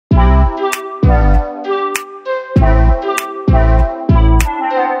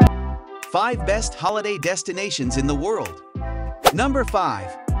5 best holiday destinations in the world. Number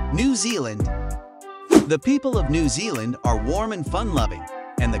 5. New Zealand. The people of New Zealand are warm and fun-loving,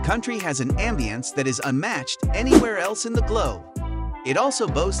 and the country has an ambience that is unmatched anywhere else in the globe. It also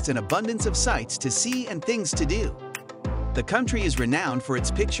boasts an abundance of sights to see and things to do. The country is renowned for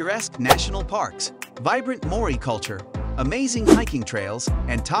its picturesque national parks, vibrant Maori culture, amazing hiking trails,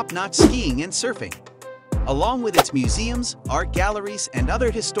 and top-notch skiing and surfing. Along with its museums, art galleries, and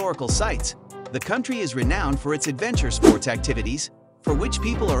other historical sites, the country is renowned for its adventure sports activities, for which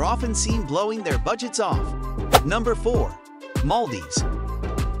people are often seen blowing their budgets off. Number 4. Maldives.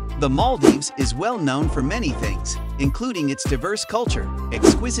 The Maldives is well known for many things, including its diverse culture,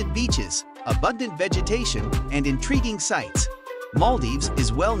 exquisite beaches, abundant vegetation, and intriguing sights. Maldives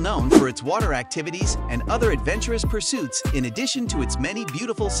is well known for its water activities and other adventurous pursuits in addition to its many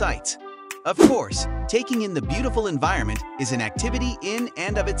beautiful sights. Of course, taking in the beautiful environment is an activity in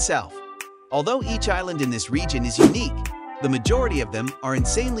and of itself. Although each island in this region is unique, the majority of them are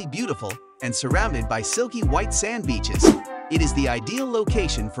insanely beautiful and surrounded by silky white sand beaches. It is the ideal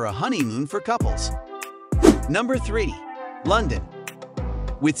location for a honeymoon for couples. Number 3. London.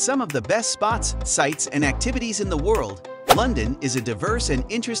 With some of the best spots, sights, and activities in the world, London is a diverse and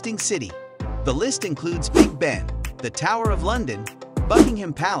interesting city. The list includes Big Ben, the Tower of London,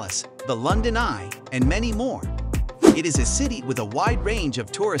 Buckingham Palace, the London Eye, and many more. It is a city with a wide range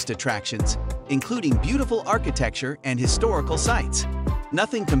of tourist attractions, including beautiful architecture and historical sites.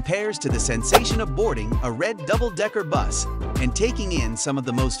 Nothing compares to the sensation of boarding a red double-decker bus and taking in some of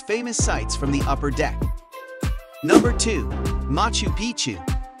the most famous sights from the upper deck. Number 2. Machu Picchu.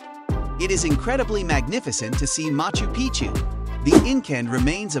 It is incredibly magnificent to see Machu Picchu, the Incan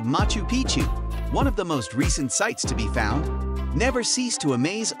remains of Machu Picchu, one of the most recent sites to be found, never cease to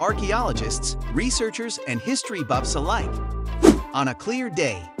amaze archaeologists, researchers, and history buffs alike. On a clear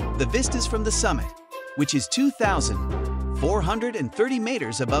day, the vistas from the summit, which is 2,430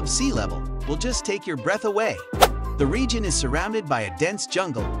 meters above sea level, will just take your breath away. The region is surrounded by a dense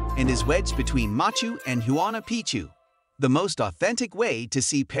jungle and is wedged between Machu and Huayna Picchu. The most authentic way to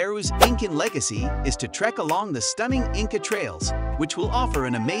see Peru's Incan legacy is to trek along the stunning Inca trails, which will offer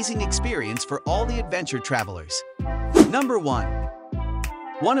an amazing experience for all the adventure travelers. Number 1.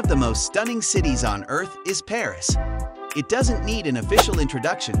 One of the most stunning cities on Earth is Paris. It doesn't need an official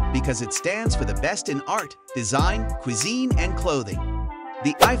introduction because it stands for the best in art, design, cuisine, and clothing.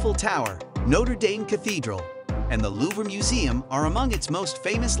 The Eiffel Tower, Notre Dame Cathedral, and the Louvre Museum are among its most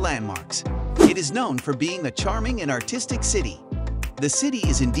famous landmarks. It is known for being a charming and artistic city. The city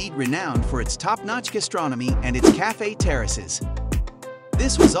is indeed renowned for its top-notch gastronomy and its cafe terraces.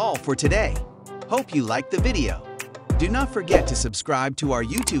 This was all for today. Hope you liked the video. Do not forget to subscribe to our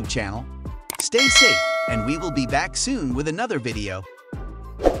YouTube channel. Stay safe, and we will be back soon with another video.